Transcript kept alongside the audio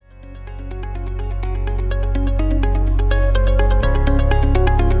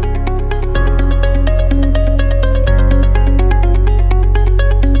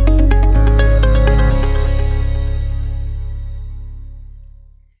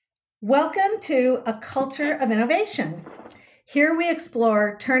Welcome to A Culture of Innovation. Here we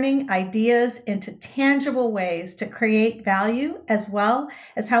explore turning ideas into tangible ways to create value, as well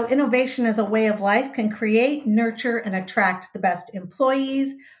as how innovation as a way of life can create, nurture, and attract the best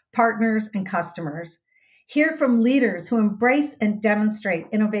employees, partners, and customers. Hear from leaders who embrace and demonstrate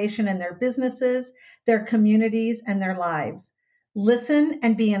innovation in their businesses, their communities, and their lives. Listen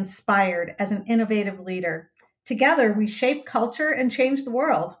and be inspired as an innovative leader. Together, we shape culture and change the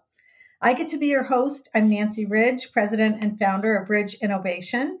world. I get to be your host. I'm Nancy Ridge, president and founder of Ridge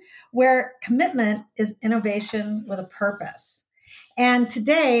Innovation, where commitment is innovation with a purpose. And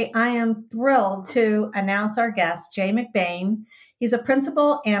today I am thrilled to announce our guest, Jay McBain. He's a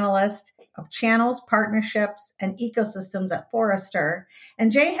principal analyst of channels, partnerships, and ecosystems at Forrester.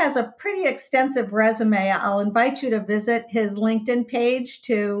 And Jay has a pretty extensive resume. I'll invite you to visit his LinkedIn page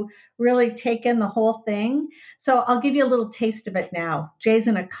to really take in the whole thing. So I'll give you a little taste of it now. Jay's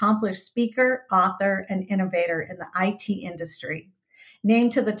an accomplished speaker, author, and innovator in the IT industry.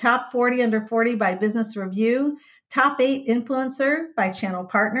 Named to the top 40 under 40 by Business Review, top 8 influencer by Channel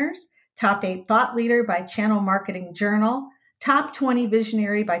Partners, top 8 thought leader by Channel Marketing Journal, top 20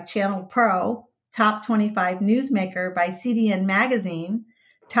 visionary by Channel Pro, top 25 newsmaker by CDN Magazine,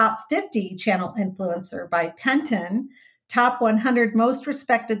 top 50 channel influencer by Penton, top 100 most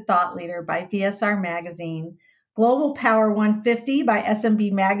respected thought leader by VSR Magazine, Global Power 150 by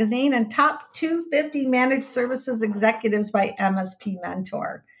SMB Magazine, and top 250 managed services executives by MSP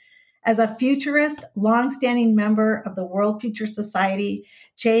Mentor. As a futurist, longstanding member of the World Future Society,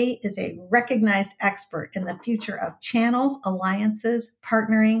 Jay is a recognized expert in the future of channels, alliances,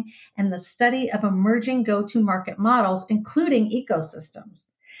 partnering, and the study of emerging go-to-market models, including ecosystems.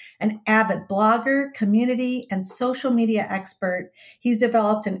 An avid blogger, community, and social media expert, he's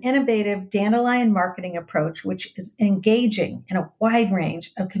developed an innovative dandelion marketing approach, which is engaging in a wide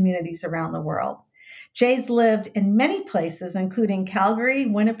range of communities around the world. Jay's lived in many places, including Calgary,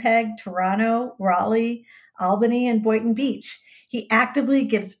 Winnipeg, Toronto, Raleigh, Albany, and Boynton Beach. He actively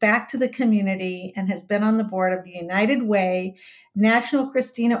gives back to the community and has been on the board of the United Way, National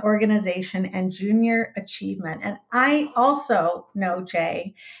Christina Organization, and Junior Achievement. And I also know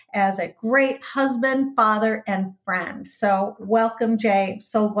Jay as a great husband, father, and friend. So welcome, Jay.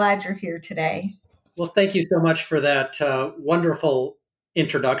 So glad you're here today. Well, thank you so much for that wonderful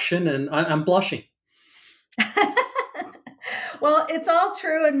introduction, and I'm blushing. Well, it's all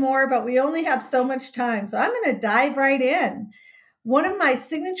true and more, but we only have so much time. So I'm going to dive right in. One of my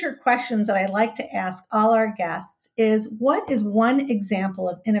signature questions that I like to ask all our guests is, what is one example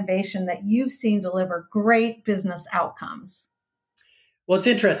of innovation that you've seen deliver great business outcomes? Well, it's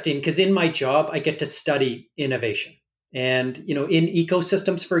interesting because in my job, I get to study innovation. And, in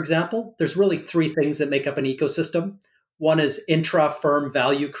ecosystems, for example, there's really three things that make up an ecosystem. One is intra-firm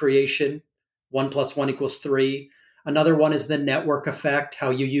value creation, 1+1 = 3. Another one is the network effect,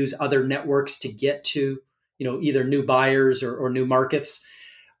 how you use other networks to get to, either new buyers or new markets.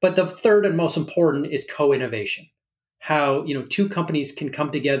 But the third and most important is co-innovation, how, two companies can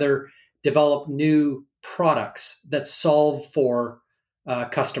come together, develop new products that solve for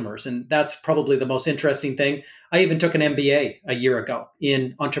customers. And that's probably the most interesting thing. I even took an MBA a year ago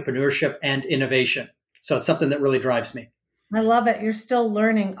in entrepreneurship and innovation. So it's something that really drives me. I love it. You're still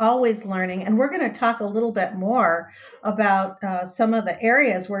learning, always learning. And we're going to talk a little bit more about some of the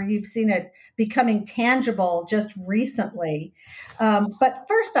areas where you've seen it becoming tangible just recently. But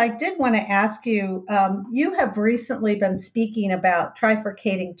first, I did want to ask you, you have recently been speaking about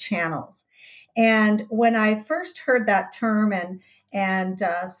trifurcating channels. And when I first heard that term and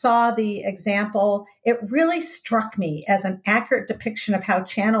saw the example, it really struck me as an accurate depiction of how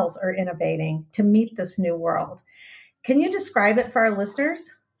channels are innovating to meet this new world. Can you describe it for our listeners?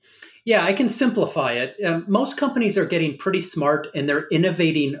 Yeah, I can simplify it. Most companies are getting pretty smart and they're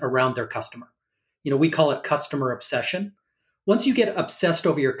innovating around their customer. We call it customer obsession. Once you get obsessed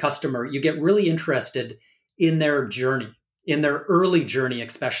over your customer, you get really interested in their journey, in their early journey,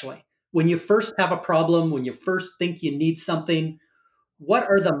 especially. When you first have a problem, when you first think you need something, what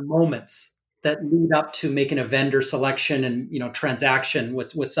are the moments that lead up to making a vendor selection and transaction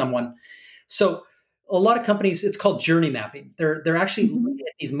with someone? So a lot of companies, it's called journey mapping. They're actually looking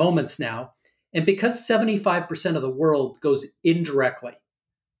at these moments now. And because 75% of the world goes indirectly,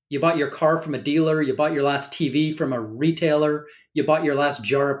 you bought your car from a dealer, you bought your last TV from a retailer, you bought your last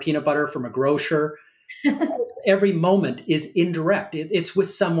jar of peanut butter from a grocer. Every moment is indirect. It's with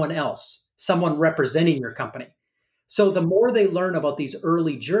someone else, someone representing your company. So the more they learn about these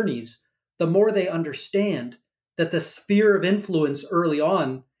early journeys, the more they understand that the sphere of influence early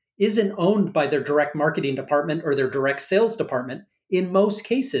on isn't owned by their direct marketing department or their direct sales department. In most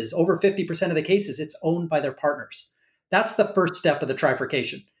cases, over 50% of the cases, it's owned by their partners. That's the first step of the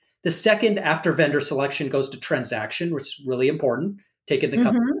trifurcation. The second after vendor selection goes to transaction, which is really important, taking the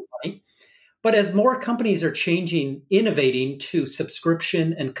customer's money. But as more companies are changing, innovating to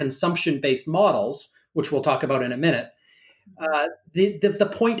subscription and consumption-based models, which we'll talk about in a minute,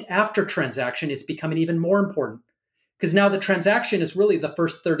 the point after transaction is becoming even more important because now the transaction is really the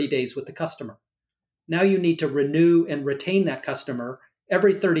first 30 days with the customer. Now you need to renew and retain that customer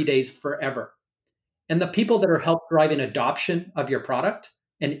every 30 days forever. And the people that are help driving adoption of your product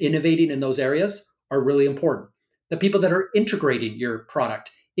and innovating in those areas are really important. The people that are integrating your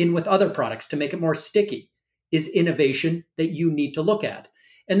product in with other products to make it more sticky is innovation that you need to look at.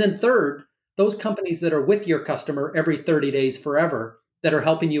 And then third, those companies that are with your customer every 30 days forever that are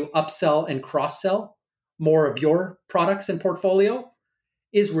helping you upsell and cross-sell more of your products and portfolio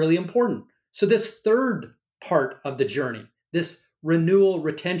is really important. So this third part of the journey, this renewal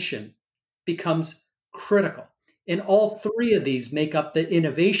retention becomes critical. And all three of these make up the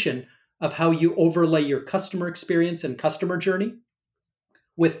innovation of how you overlay your customer experience and customer journey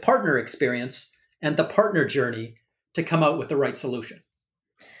with partner experience and the partner journey to come out with the right solution.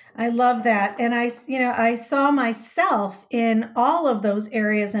 I love that. And I saw myself in all of those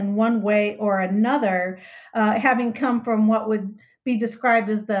areas in one way or another, having come from what would be described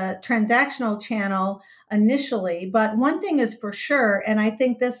as the transactional channel initially. But one thing is for sure, and I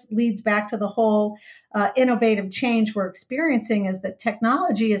think this leads back to the whole innovative change we're experiencing, is that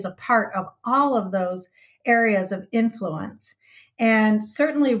technology is a part of all of those areas of influence. And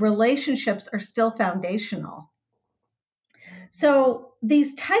certainly relationships are still foundational. So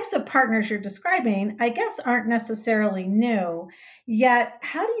these types of partners you're describing, I guess, aren't necessarily new. Yet,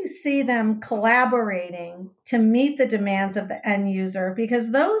 how do you see them collaborating to meet the demands of the end user?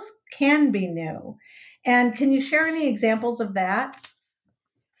 Because those can be new. And can you share any examples of that?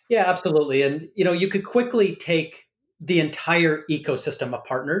 Yeah, absolutely. And you could quickly take the entire ecosystem of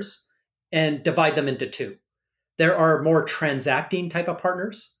partners and divide them into two. There are more transacting type of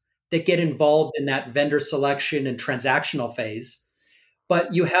partners that get involved in that vendor selection and transactional phase.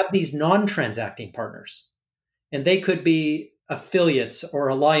 But you have these non-transacting partners, and they could be affiliates or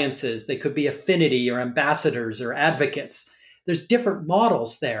alliances. They could be affinity or ambassadors or advocates. There's different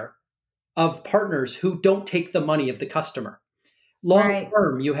models there of partners who don't take the money of the customer. Long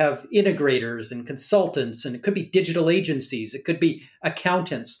term, you have integrators and consultants, and it could be digital agencies, it could be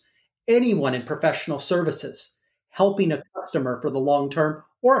accountants, anyone in professional services helping a customer for the long term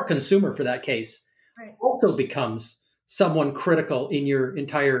or a consumer for that case also becomes someone critical in your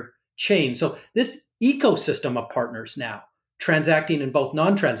entire chain. So this ecosystem of partners now, transacting and both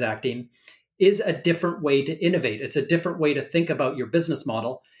non-transacting, is a different way to innovate. It's a different way to think about your business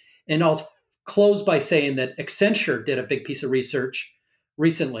model. And I'll close by saying that Accenture did a big piece of research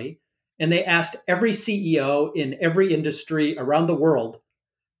recently, and they asked every CEO in every industry around the world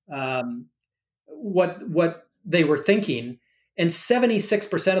what they were thinking. And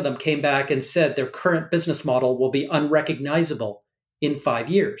 76% of them came back and said their current business model will be unrecognizable in 5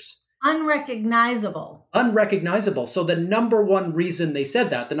 years. Unrecognizable. Unrecognizable. So the number one reason they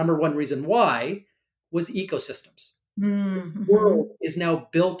said that, the number one reason why, was ecosystems. Mm-hmm. The world is now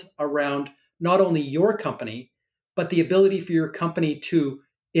built around not only your company, but the ability for your company to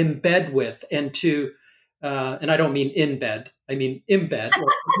embed with and to, and I don't mean in bed, I mean embed.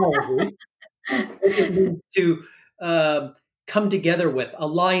 It means to come together with,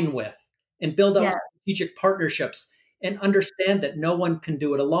 align with, and build out strategic partnerships and understand that no one can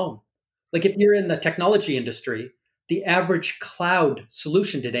do it alone. Like if you're in the technology industry, the average cloud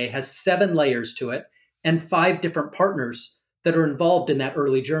solution today has 7 layers to it and 5 different partners that are involved in that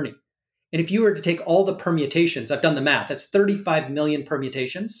early journey. And if you were to take all the permutations, I've done the math, that's 35 million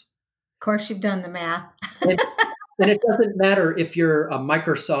permutations. Of course, you've done the math. And it doesn't matter if you're a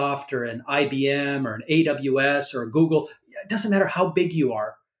Microsoft or an IBM or an AWS or a Google. It doesn't matter how big you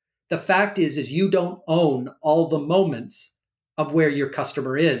are. The fact is you don't own all the moments of where your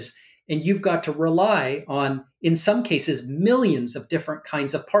customer is. And you've got to rely on, in some cases, millions of different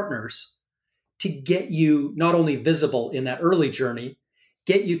kinds of partners to get you not only visible in that early journey,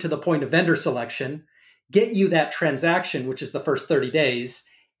 get you to the point of vendor selection, get you that transaction, which is the first 30 days,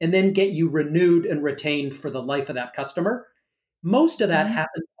 and then get you renewed and retained for the life of that customer. Most of that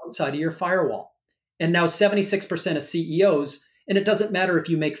happens outside of your firewall. And now 76% of CEOs, and it doesn't matter if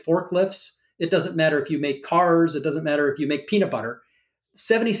you make forklifts, it doesn't matter if you make cars, it doesn't matter if you make peanut butter,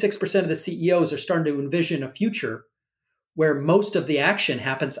 76% of the CEOs are starting to envision a future where most of the action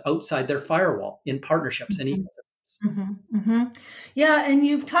happens outside their firewall in partnerships and ecosystems. Yeah, and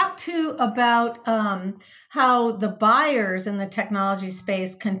you've talked too about how the buyers in the technology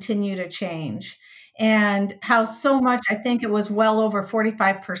space continue to change, and how so much, I think it was well over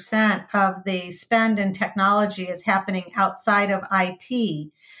 45% of the spend in technology is happening outside of IT,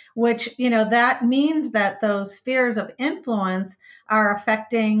 which, that means that those spheres of influence are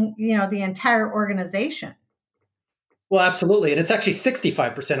affecting, the entire organization. Well, absolutely. And it's actually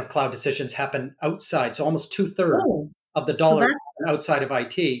 65% of cloud decisions happen outside. So almost two-thirds Oh, of the so dollars that's outside of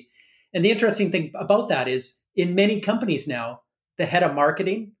IT. And the interesting thing about that is in many companies now, the head of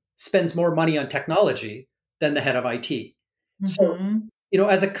marketing spends more money on technology than the head of IT. So, mhm.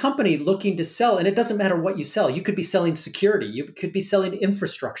 as a company looking to sell, and it doesn't matter what you sell, you could be selling security, you could be selling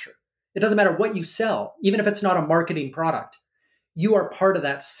infrastructure. It doesn't matter what you sell, even if it's not a marketing product, you are part of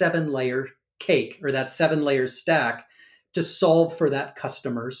that 7 layer cake or that 7 layer stack to solve for that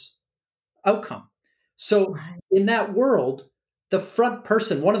customer's outcome. So, Right. in that world, the front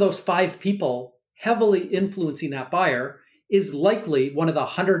person, one of those 5 people heavily influencing that buyer, is likely one of the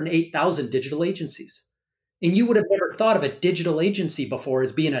 108,000 digital agencies. And you would have never thought of a digital agency before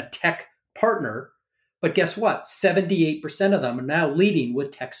as being a tech partner. But guess what? 78% of them are now leading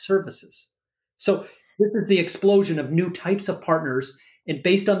with tech services. So, this is the explosion of new types of partners. And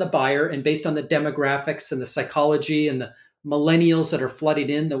based on the buyer and based on the demographics and the psychology and the millennials that are flooding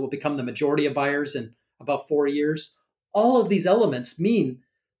in that will become the majority of buyers in about 4 years. All of these elements mean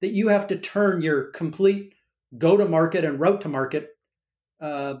that you have to turn your complete go to market and route to market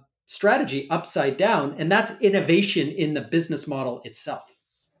uh, strategy upside down. And that's innovation in the business model itself.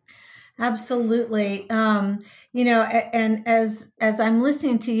 Absolutely. And as I'm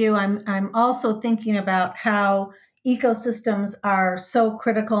listening to you, I'm also thinking about how ecosystems are so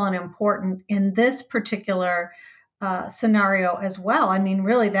critical and important in this particular scenario as well. I mean,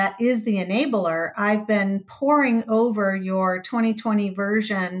 really, that is the enabler. I've been poring over your 2020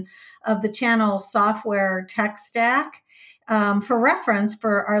 version of the channel software tech stack. For reference,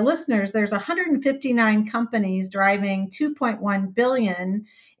 for our listeners, there's 159 companies driving 2.1 billion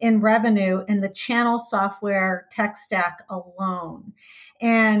in revenue in the channel software tech stack alone.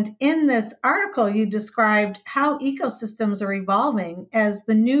 And in this article, you described how ecosystems are evolving as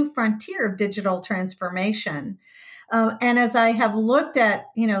the new frontier of digital transformation. And as I have looked at,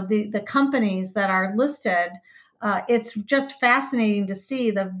 the companies that are listed, it's just fascinating to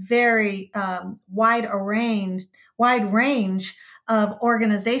see the very wide range of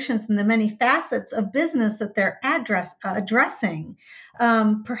organizations and the many facets of business that they're addressing.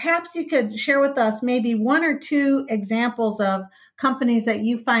 Perhaps you could share with us maybe one or two examples of companies that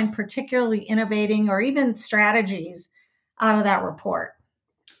you find particularly innovating or even strategies out of that report.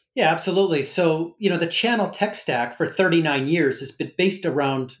 Yeah, absolutely. So, the channel tech stack for 39 years has been based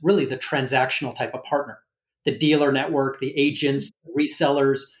around really the transactional type of partner, the dealer network, the agents, the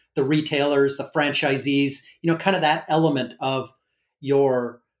resellers, the retailers, the franchisees, kind of that element of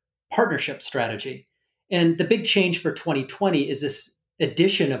your partnership strategy. And the big change for 2020 is this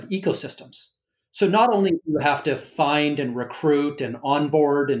addition of ecosystems. So, not only do you have to find and recruit and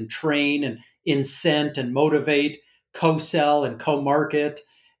onboard and train and incent and motivate, co sell and co market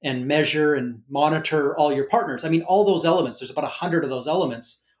and measure and monitor all your partners. I mean, all those elements, there's about 100 of those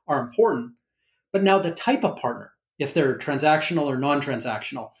elements are important. But now the type of partner, if they're transactional or non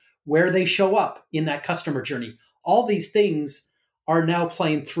transactional, where they show up in that customer journey, all these things are now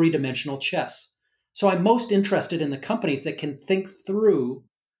playing 3 dimensional chess. So I'm most interested in the companies that can think through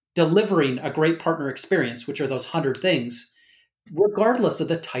delivering a great partner experience, which are those 100 things, regardless of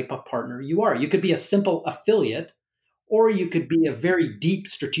the type of partner you are. You could be a simple affiliate or you could be a very deep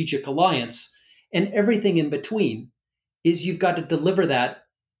strategic alliance. And everything in between is you've got to deliver that.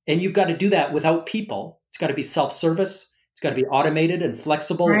 And you've got to do that without people. It's got to be self service, it's got to be automated and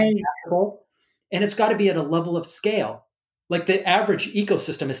flexible and Right. adaptable. And it's got to be at a level of scale. Like the average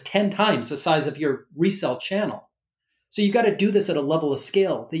ecosystem is 10 times the size of your resell channel. So you got to do this at a level of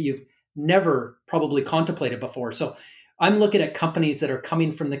scale that you've never probably contemplated before. So I'm looking at companies that are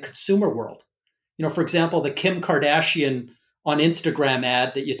coming from the consumer world. For example, the Kim Kardashian on Instagram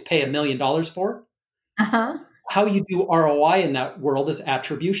ad that you pay $1 million for, Uh-huh. how you do ROI in that world is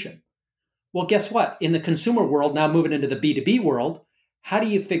attribution. Well, guess what? In the consumer world, now moving into the B2B world, how do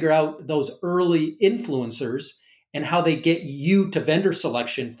you figure out those early influencers and how they get you to vendor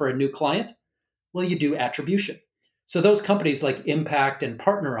selection for a new client? Well, you do attribution. So those companies like Impact and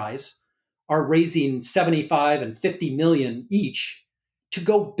Partnerize are raising 75 and 50 million each to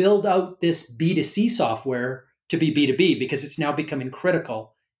go build out this B2C software to be B2B because it's now becoming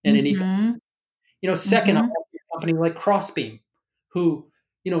critical in an ecosystem. Mm-hmm. Second, I'll Mm-hmm. have a company like Crossbeam, who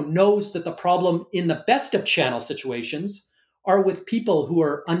knows that the problem in the best of channel situations are with people who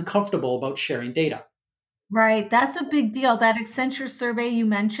are uncomfortable about sharing data. Right. That's a big deal. That Accenture survey you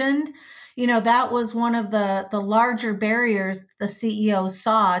mentioned, that was one of the larger barriers the CEO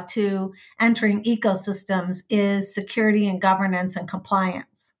saw to entering ecosystems is security and governance and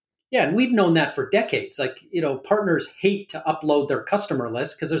compliance. Yeah, and we've known that for decades. Like, partners hate to upload their customer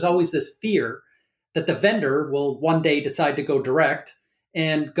list because there's always this fear that the vendor will one day decide to go direct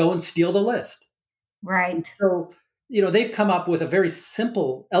and go and steal the list. Right. So, they've come up with a very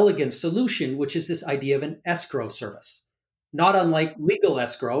simple, elegant solution, which is this idea of an escrow service. Not unlike legal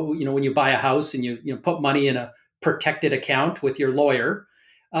escrow, when you buy a house and you put money in a protected account with your lawyer,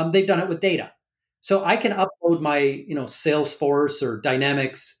 they've done it with data. So I can upload my, Salesforce or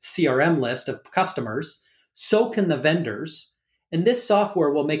Dynamics CRM list of customers. So can the vendors. And this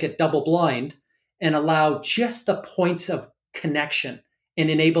software will make it double blind and allow just the points of connection and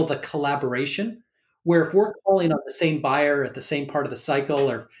enable the collaboration where if we're calling on the same buyer at the same part of the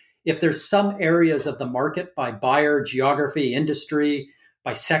cycle, or if there's some areas of the market by buyer, geography, industry,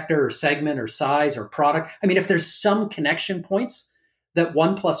 by sector or segment or size or product, I mean, if there's some connection points that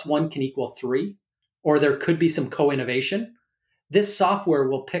 1+1 can equal 3, or there could be some co-innovation, this software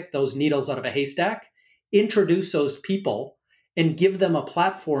will pick those needles out of a haystack, introduce those people, and give them a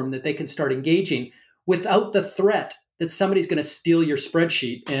platform that they can start engaging without the threat that somebody's going to steal your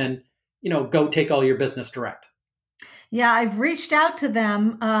spreadsheet and go take all your business direct. Yeah, I've reached out to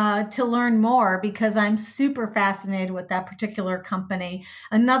them to learn more because I'm super fascinated with that particular company.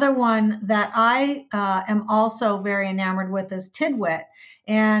 Another one that I am also very enamored with is Tidwit.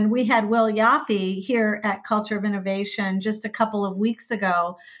 And we had Will Yaffe here at Culture of Innovation just a couple of weeks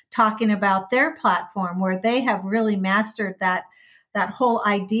ago talking about their platform where they have really mastered that whole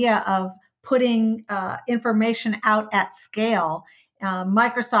idea of putting information out at scale.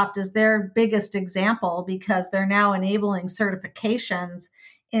 Microsoft is their biggest example because they're now enabling certifications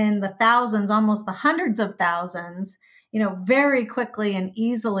in the thousands, almost the hundreds of thousands, very quickly and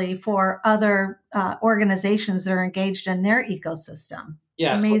easily for other organizations that are engaged in their ecosystem.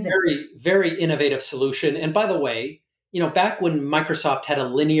 Yeah, It's so amazing. very, very innovative solution. And by the way, back when Microsoft had a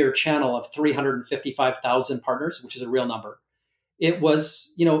linear channel of 355,000 partners, which is a real number, it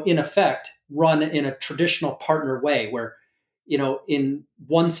was, in effect, run in a traditional partner way where, in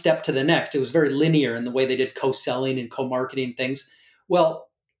one step to the next, it was very linear in the way they did co-selling and co-marketing things. Well,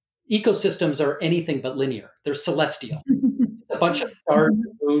 ecosystems are anything but linear. They're celestial. It's a bunch of stars and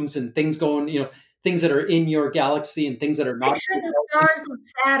moons and things going, things that are in your galaxy and things that are not. Picture the stars of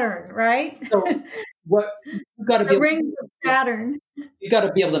Saturn, right? So what you've got to be The able rings of Saturn. you got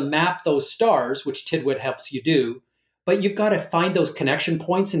to be able to map those stars, which Tidwit helps you do. But you've got to find those connection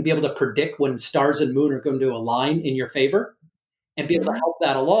points and be able to predict when stars and moon are going to align in your favor and be able to Mhm. help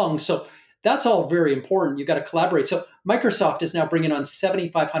that along. So that's all very important. You've got to collaborate. So Microsoft is now bringing on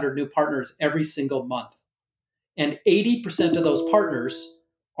 7,500 new partners every single month. And 80% of those partners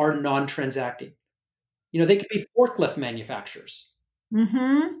are non-transacting. They could be forklift manufacturers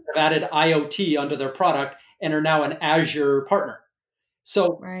Mhm. that have added IoT onto their product and are now an Azure partner.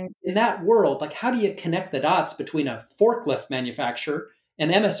 So Right. in that world, like how do you connect the dots between a forklift manufacturer,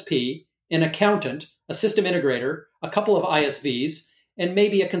 an MSP, an accountant, a system integrator, a couple of ISVs, and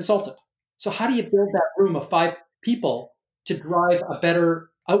maybe a consultant? So how do you build that room of 5 people to drive a better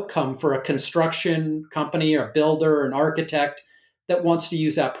outcome for a construction company or builder or an architect that wants to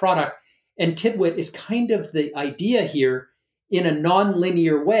use that product? And Tidwit is kind of the idea here in a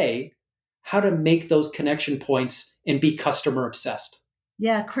non-linear way, how to make those connection points and be customer obsessed.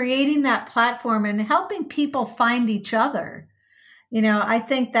 Yeah, creating that platform and helping people find each other. I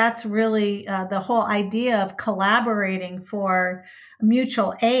think that's really the whole idea of collaborating for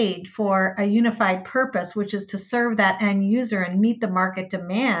mutual aid for a unified purpose, which is to serve that end user and meet the market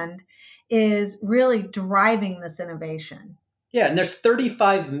demand, is really driving this innovation. Yeah, and there's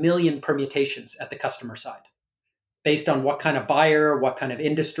 35 million permutations at the customer side based on what kind of buyer, what kind of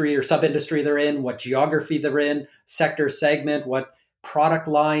industry or sub-industry they're in, what geography they're in, sector, segment, what product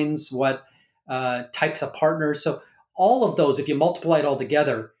lines, what types of partners. So all of those, if you multiply it all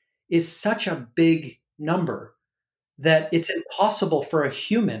together, is such a big number that it's impossible for a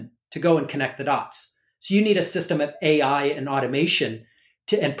human to go and connect the dots. So you need a system of AI and automation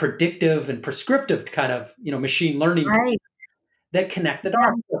and predictive and prescriptive kind of machine learning Right. that connect the Yeah.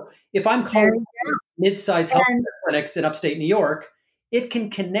 dots. So if I'm calling Very mid-sized healthcare and clinics in upstate New York, it can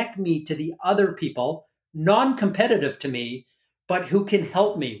connect me to the other people, non-competitive to me, but who can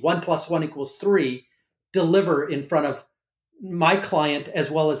help me 1+1 = 3 deliver in front of my client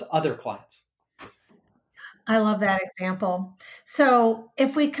as well as other clients. I love that example. So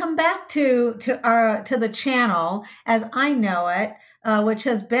if we come back to the channel as I know it, which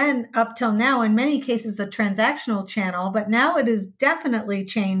has been up till now in many cases a transactional channel, but now it is definitely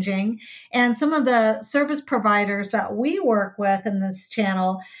changing. And some of the service providers that we work with in this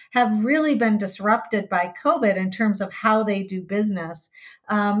channel have really been disrupted by COVID in terms of how they do business.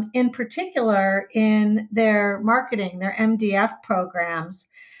 In particular, in their marketing, their MDF programs.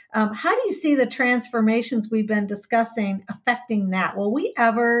 How do you see the transformations we've been discussing affecting that? Will we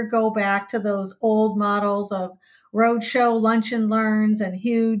ever go back to those old models of roadshow, lunch and learns, and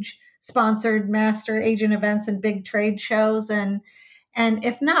huge sponsored master agent events and big trade shows? And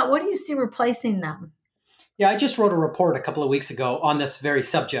if not, what do you see replacing them? Yeah, I just wrote a report a couple of weeks ago on this very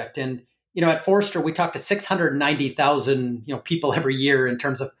subject. And, at Forrester, we talk to 690,000, people every year in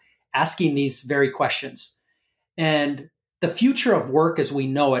terms of asking these very questions. And the future of work as we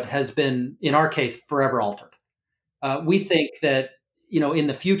know it has been, in our case, forever altered. We think that, in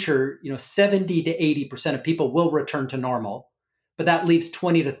the future, 70 to 80% of people will return to normal, but that leaves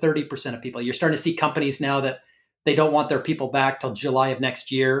 20 to 30% of people. You're starting to see companies now that they don't want their people back till July of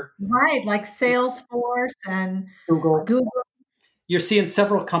next year. Right, like Salesforce and Google. Google. You're seeing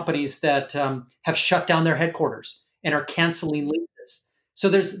several companies that have shut down their headquarters and are canceling leases. So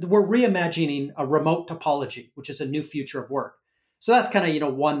we're reimagining a remote topology, which is a new future of work. So that's kind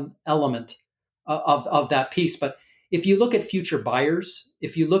of one element of that piece. But if you look at future buyers,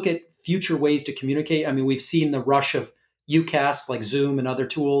 if you look at future ways to communicate, I mean, we've seen the rush of UCaaS like Zoom and other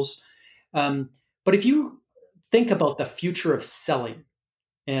tools. But if you think about the future of selling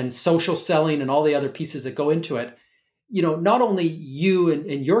and social selling and all the other pieces that go into it, not only you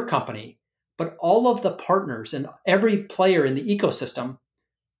and your company, but all of the partners and every player in the ecosystem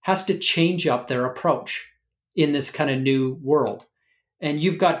has to change up their approach in this kind of new world. And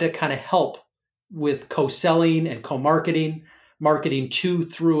you've got to kind of help with co-selling and co-marketing, marketing to,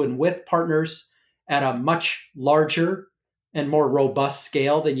 through, and with partners at a much larger and more robust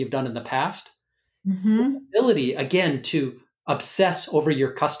scale than you've done in the past. The Mm-hmm. ability, again, to obsess over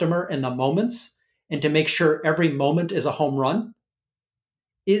your customer and the moments and to make sure every moment is a home run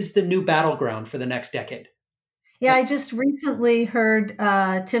is the new battleground for the next decade. Yeah, I just recently heard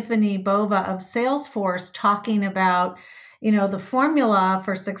Tiffany Bova of Salesforce talking about, the formula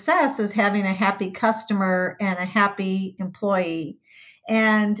for success is having a happy customer and a happy employee.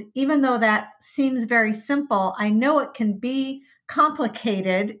 And even though that seems very simple, I know it can be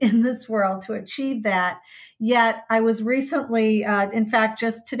complicated in this world to achieve that. Yet I was recently, in fact,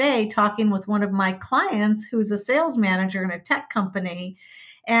 just today, talking with one of my clients who's a sales manager in a tech company.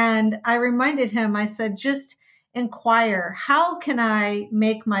 And I reminded him, I said, just inquire, how can I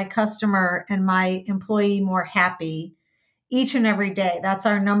make my customer and my employee more happy each and every day? That's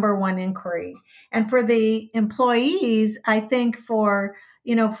our number one inquiry. And for the employees, I think for,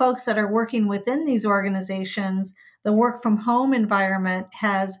 folks that are working within these organizations, the work from home environment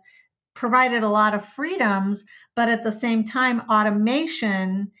has provided a lot of freedoms, but at the same time,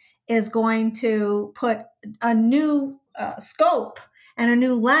 automation is going to put a new scope and a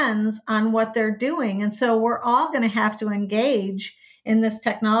new lens on what they're doing. And so we're all going to have to engage in this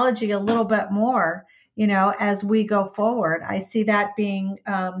technology a little bit more, as we go forward. I see that being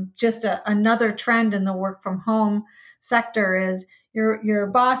just another trend in the work from home sector is your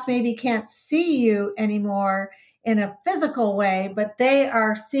boss maybe can't see you anymore in a physical way, but they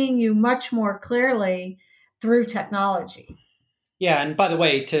are seeing you much more clearly through technology. Yeah. And by the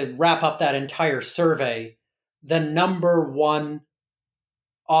way, to wrap up that entire survey, the number one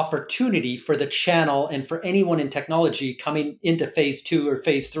opportunity for the channel and for anyone in technology coming into phase 2 or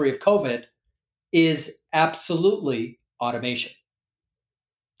phase 3 of COVID is absolutely automation.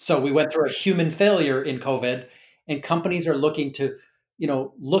 So we went through a human failure in COVID, and companies are looking to,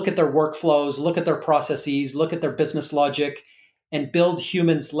 look at their workflows, look at their processes, look at their business logic, and build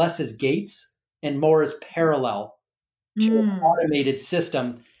humans less as gates and more as parallel to an Mm, automated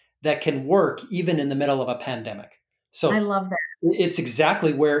system that can work even in the middle of a pandemic. I So love that. it's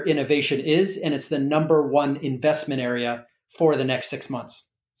exactly where innovation is, and it's the number one investment area for the next 6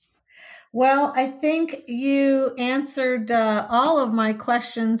 months. Well, I think you answered all of my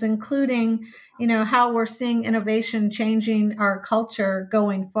questions, including, how we're seeing innovation changing our culture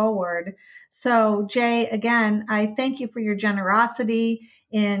going forward. So, Jay, again, I thank you for your generosity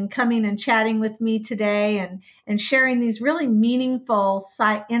in coming and chatting with me today and sharing these really meaningful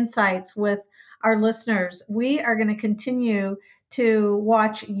insights with our listeners. We are going to continue to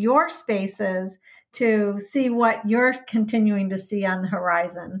watch your spaces to see what you're continuing to see on the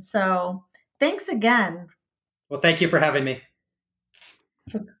horizon. So thanks again. Well, thank you for having me.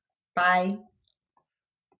 Bye.